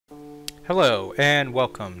Hello and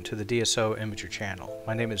welcome to the DSO Imager channel.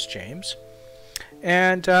 My name is James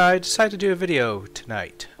and I decided to do a video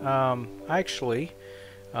tonight. I actually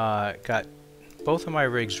got both of my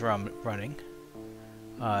rigs running.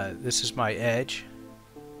 This is my Edge,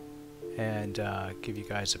 and give you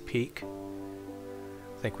guys a peek.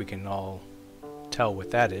 I think we can all tell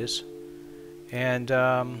what that is. And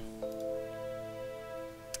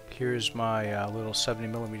here's my little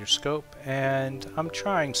 70mm scope, and I'm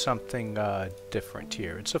trying something different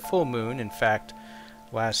here. It's a full moon. In fact,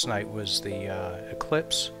 last night was the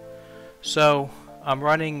eclipse. So I'm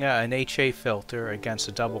running an HA filter against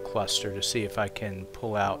a double cluster to see if I can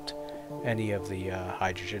pull out any of the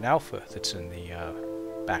hydrogen alpha that's in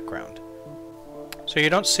the background. So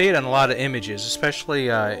you don't see it in a lot of images, especially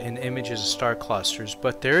in images of star clusters,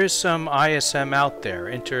 but there is some ISM out there,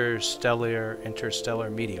 interstellar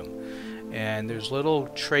medium, and there's little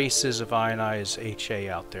traces of ionized HA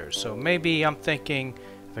out there. So maybe I'm thinking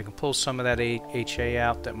if I can pull some of that HA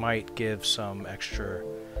out, that might give some extra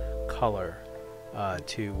color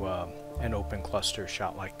to an open cluster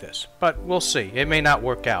shot like this. But we'll see. It may not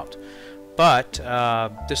work out. But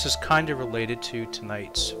this is kind of related to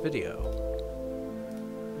tonight's video.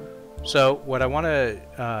 So what I want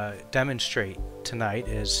to demonstrate tonight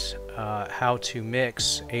is how to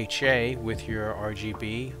mix HA with your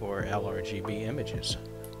RGB or LRGB images.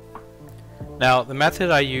 Now the method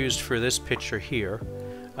I used for this picture here,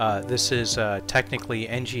 this is technically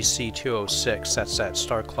NGC 206, that's that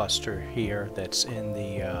star cluster here that's in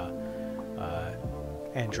the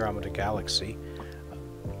Andromeda galaxy.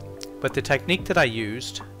 But the technique that I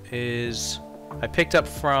used is I picked up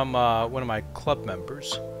from one of my club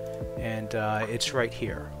members, and it's right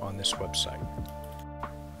here on this website.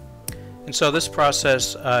 And so this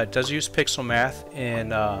process does use pixel math in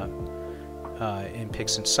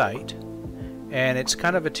PixInsight, and it's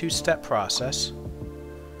kind of a two-step process.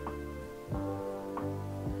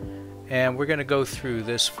 And we're going to go through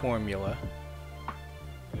this formula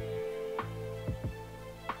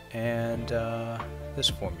and this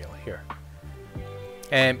formula here.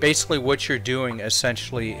 And basically what you're doing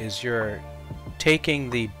essentially is you're taking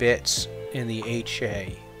the bits in the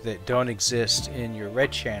HA that don't exist in your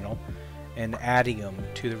red channel and adding them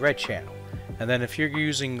to the red channel. And then if you're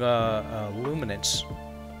using luminance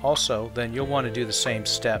also, then you'll want to do the same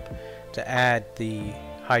step to add the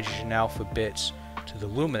hydrogen alpha bits to the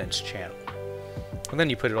luminance channel. And then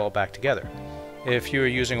you put it all back together. If you're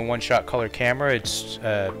using a one-shot color camera, it's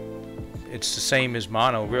the same as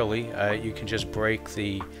mono, really. You can just break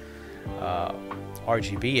the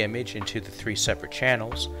RGB image into the 3 separate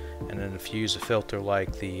channels, and then if you use a filter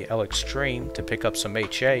like the L Extreme to pick up some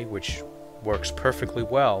HA, which works perfectly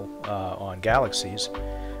well on galaxies,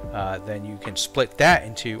 then you can split that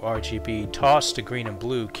into RGB, toss the green and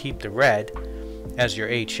blue, keep the red as your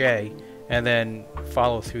HA, and then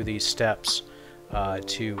follow through these steps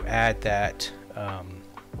to add that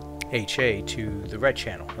HA to the red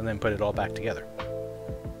channel, and then put it all back together.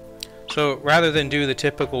 So rather than do the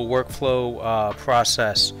typical workflow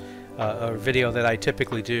process or video that I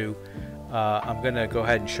typically do, I'm going to go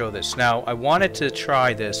ahead and show this. Now I wanted to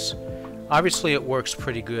try this. Obviously it works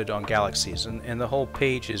pretty good on galaxies, and the whole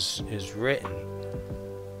page is written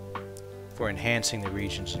for enhancing the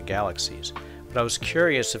regions of galaxies. But I was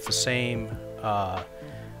curious if the same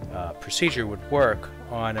procedure would work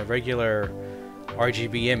on a regular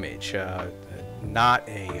RGB image, not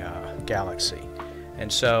a galaxy.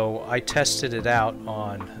 And so I tested it out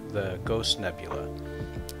on the Ghost Nebula,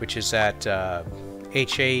 which is that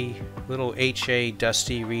little HA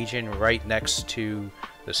dusty region right next to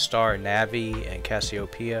the star Navi and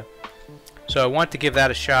Cassiopeia. So I want to give that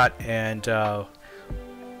a shot, and I'll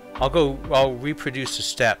reproduce the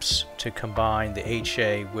steps to combine the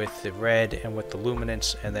HA with the red and with the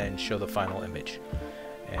luminance, and then show the final image,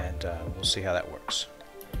 and we'll see how that works.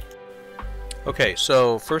 Okay,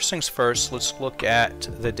 so first things first, let's look at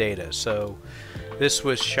the data. So this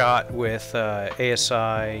was shot with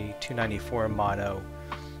ASI 294 mono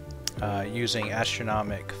using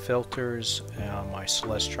astronomic filters on my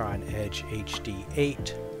Celestron Edge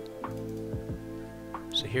HD8.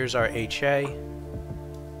 So here's our HA.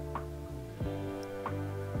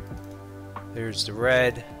 There's the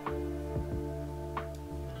red.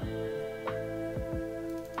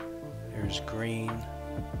 There's green.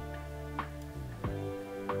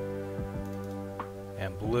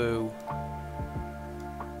 And blue,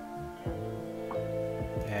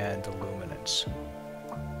 and the luminance.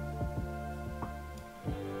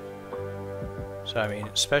 So I mean,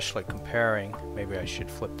 especially comparing, maybe I should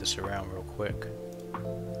flip this around real quick.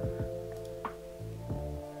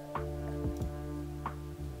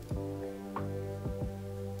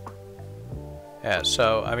 Yeah,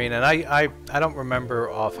 so I mean, and I don't remember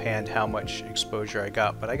offhand how much exposure I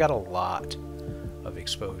got, but I got a lot of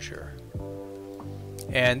exposure.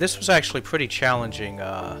 And this was actually pretty challenging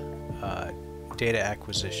data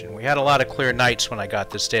acquisition. We had a lot of clear nights when I got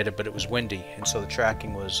this data, but it was windy, and so the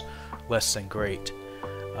tracking was less than great.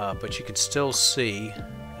 But you can still see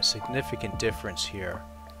a significant difference here.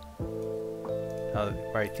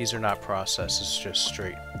 Right, these are not processed, it's just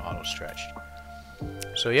straight auto stretched.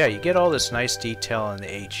 So yeah, you get all this nice detail in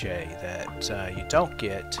the HA that you don't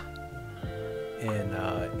get in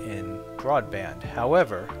broadband.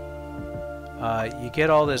 However, you get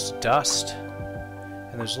all this dust,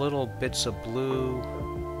 and there's little bits of blue,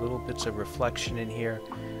 little bits of reflection in here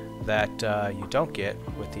that you don't get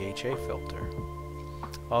with the HA filter.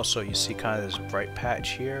 Also, you see kind of this bright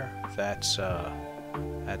patch here. That's from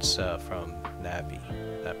Navi,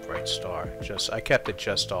 that bright star. I kept it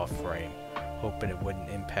just off frame, hoping it wouldn't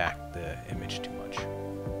impact the image too much.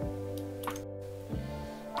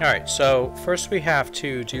 Alright, so first we have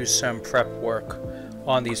to do some prep work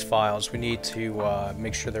on these files. We need to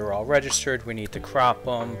make sure they're all registered. We need to crop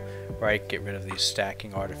them, right? Get rid of these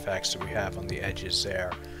stacking artifacts that we have on the edges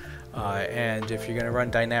there. And if you're going to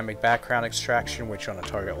run dynamic background extraction, which on a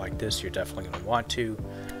target like this you're definitely going to want to,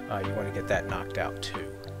 you want to get that knocked out too.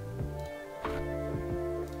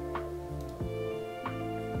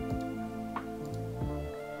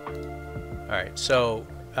 Alright, so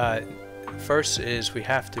first is we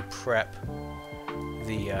have to prep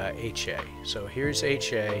the HA. So here's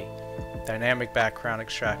HA, dynamic background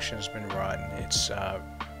extraction has been run, it's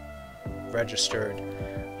registered,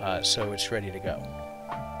 so it's ready to go.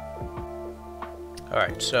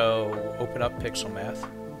 Alright, so open up Pixel Math.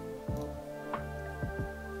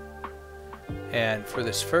 And for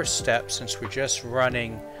this first step, since we're just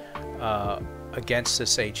running against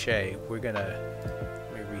this HA, we're gonna,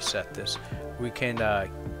 let me reset this, we can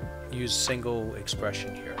use single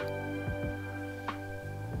expression here.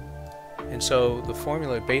 And so the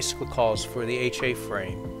formula basically calls for the HA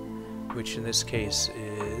frame, which in this case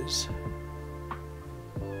is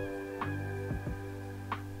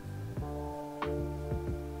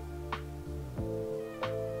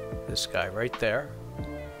this guy right there,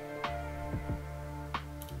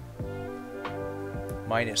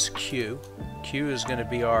 minus Q. Q is going to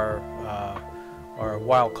be our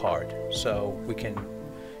wild card. So we can,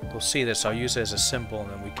 you'll see this, I'll use it as a symbol,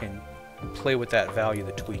 and then we can play with that value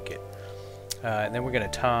to tweak it. And then we're going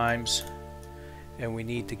to times, and we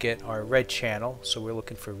need to get our red channel, so we're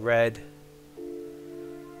looking for red,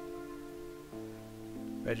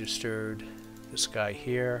 registered, this guy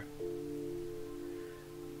here,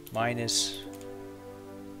 minus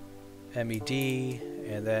MED,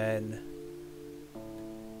 and then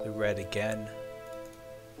the red again,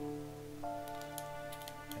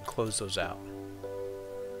 and close those out.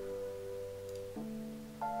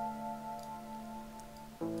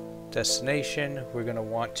 Destination, we're going to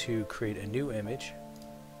want to create a new image.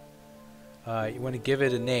 You want to give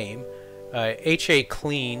it a name. HA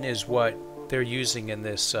Clean is what they're using in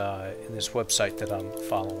this website that I'm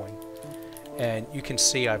following. And you can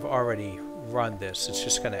see I've already run this. It's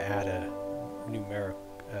just going to add a numeric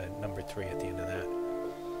number 3 at the end of that.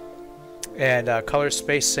 And color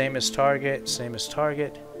space, same as target, same as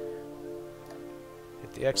target.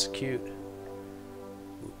 Hit the execute.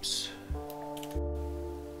 Oops.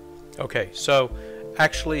 Okay, so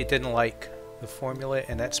actually it didn't like the formula,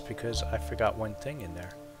 and that's because I forgot one thing in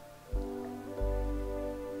there.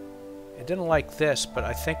 It didn't like this, but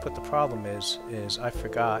I think what the problem is I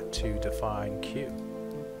forgot to define Q.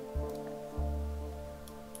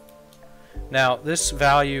 Now this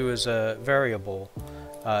value is a variable,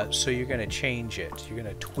 so you're going to change it. You're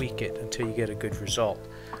going to tweak it until you get a good result.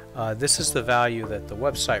 This is the value that the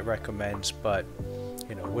website recommends, but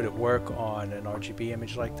you know, would it work on an RGB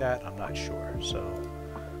image like that? I'm not sure. So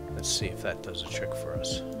let's see if that does a trick for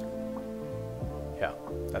us. Yeah,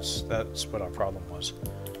 that's what our problem was.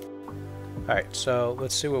 Alright, so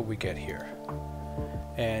let's see what we get here.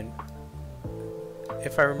 And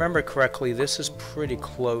if I remember correctly, this is pretty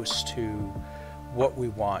close to what we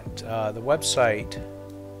want. The website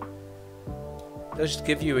does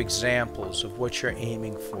give you examples of what you're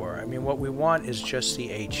aiming for. I mean, what we want is just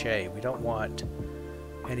the HA. We don't want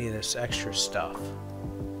any of this extra stuff.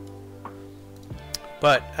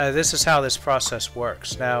 But this is how this process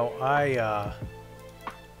works. Now,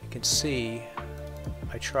 you can see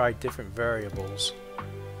I tried different variables,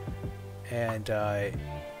 and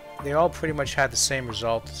they all pretty much had the same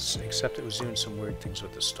results, except it was doing some weird things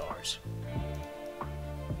with the stars.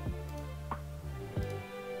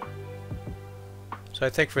 So I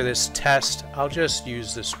think for this test, I'll just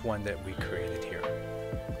use this one that we created here.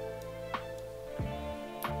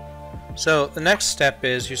 So the next step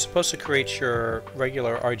is you're supposed to create your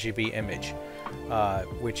regular RGB image,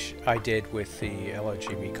 which I did with the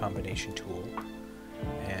LRGB combination tool,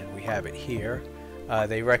 and we have it here.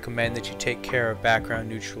 They recommend that you take care of background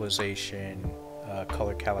neutralization,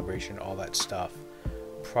 color calibration, all that stuff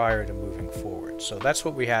prior to moving forward. So that's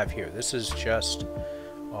what we have here. This is just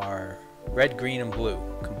our red, green, and blue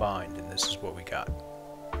combined, and this is what we got.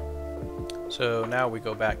 So now we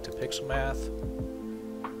go back to Pixel Math.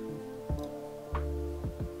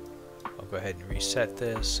 I'll go ahead and reset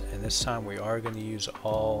this, and this time we are going to use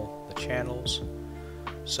all the channels.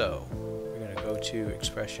 So we're going to go to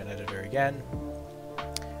Expression Editor again,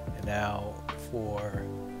 and now for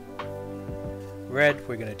red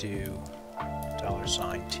we're going to do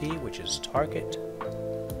 $T, which is target,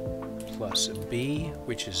 plus B,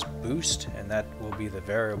 which is boost, and that will be the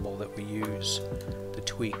variable that we use to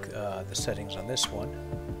tweak the settings on this one.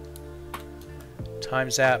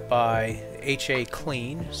 Times that by HA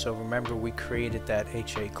clean, so remember we created that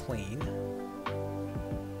HA clean.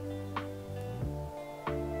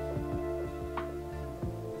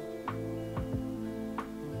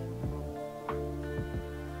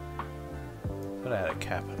 Put out a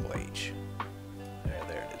capital H.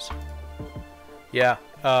 There it is. Yeah,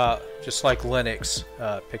 just like Linux,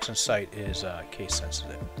 PixInsight is case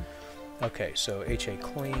sensitive. Okay, so HA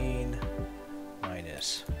clean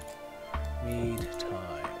minus read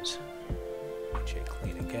times HA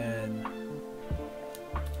clean again.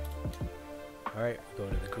 Alright, we go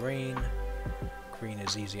to the green. Green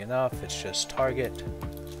is easy enough, it's just target.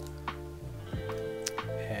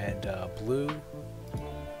 And blue,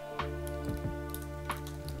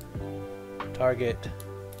 target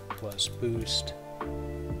plus boost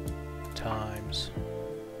times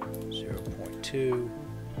 0.2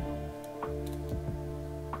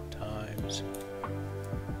 times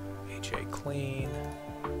HA clean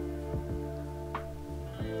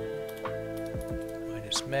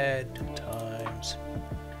minus med times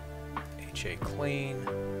HA clean.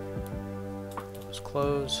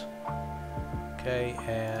 Close. Okay,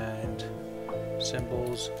 and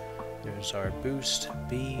symbols. There's our boost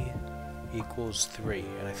B equals 3,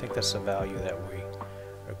 and I think that's the value that we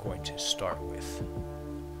are going to start with.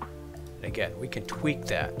 And again, we can tweak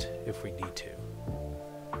that if we need to.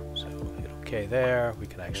 So hit OK there. We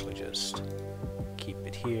can actually just keep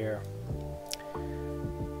it here.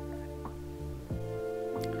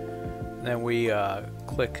 And then we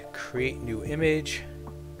click Create New Image.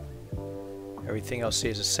 Everything else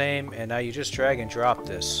stays the same, and now you just drag and drop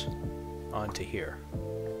this onto here.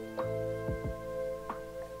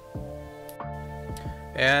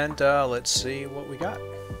 And let's see what we got.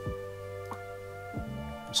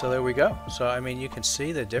 So there we go. So I mean, you can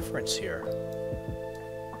see the difference here.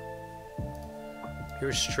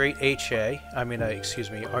 Here's straight HA,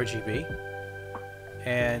 RGB,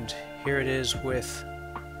 and here it is with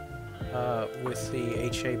the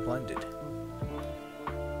HA blended.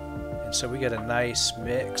 And so we get a nice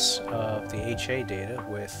mix of the HA data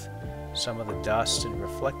with some of the dust and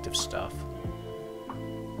reflective stuff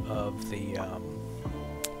of the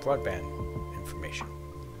broadband information.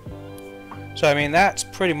 So I mean, that's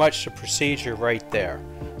pretty much the procedure right there.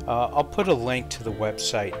 I'll put a link to the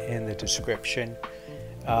website in the description.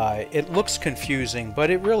 It looks confusing, but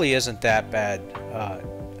it really isn't that bad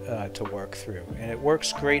to work through, and it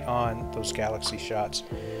works great on those galaxy shots,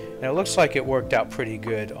 and it looks like it worked out pretty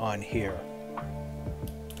good on here.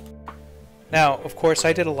 Now of course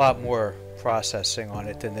I did a lot more processing on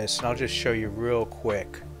it than this, and I'll just show you real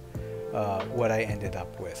quick what I ended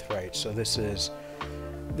up with. Right, so this is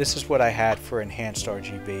what I had for enhanced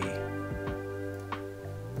RGB,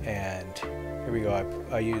 and here we go.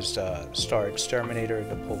 I used Star Exterminator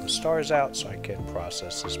to pull the stars out so I can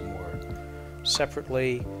process this more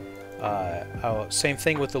separately. Same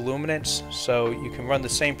thing with the luminance, so you can run the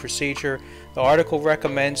same procedure. The article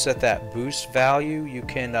recommends that boost value, you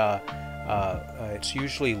can it's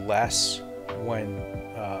usually less when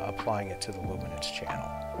applying it to the luminance channel.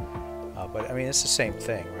 But I mean, it's the same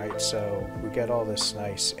thing, right? So we get all this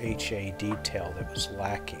nice HA detail that was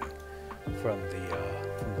lacking from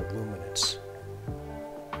the luminance.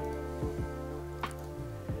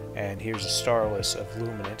 And here's a star list of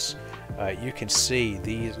luminance. You can see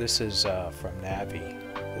this is from Navi,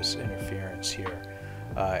 this interference here.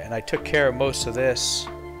 And I took care of most of this.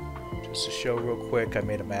 Just to show real quick, I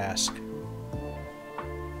made a mask.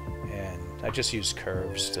 And I just used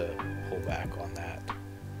curves to pull back on that.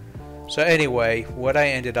 So anyway, what I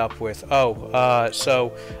ended up with,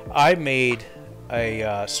 so I made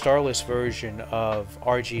a starless version of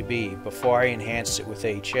RGB before I enhanced it with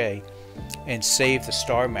HA and saved the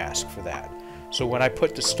star mask for that. So when I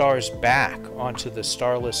put the stars back onto the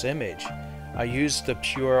starless image, I used the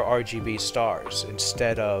pure RGB stars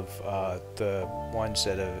instead of the ones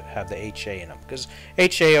that have the HA in them, because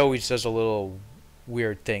HA always does a little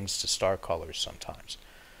weird things to star colors sometimes.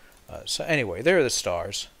 So anyway, there are the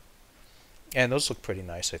stars, and those look pretty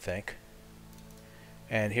nice, I think.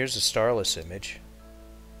 And here's the starless image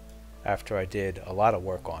after I did a lot of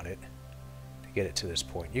work on it to get it to this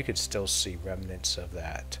point. You could still see remnants of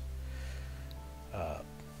that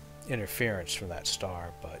interference from that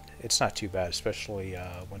star, but it's not too bad, especially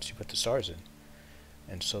once you put the stars in.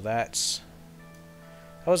 And so that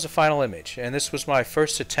was the final image, and this was my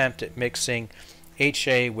first attempt at mixing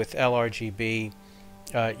HA with LRGB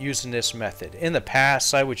using this method. In the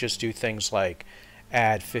past, I would just do things like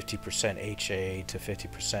add 50% HA to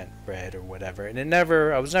 50% red or whatever, and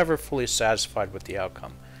I was never fully satisfied with the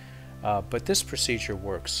outcome. But this procedure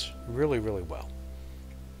works really, really well.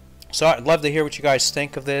 So I'd love to hear what you guys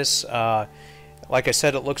think of this. Like I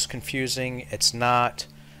said, it looks confusing. It's not.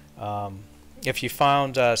 If you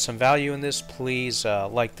found some value in this, please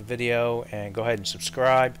like the video and go ahead and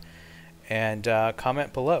subscribe and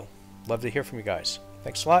comment below. Love to hear from you guys.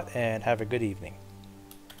 Thanks a lot and have a good evening.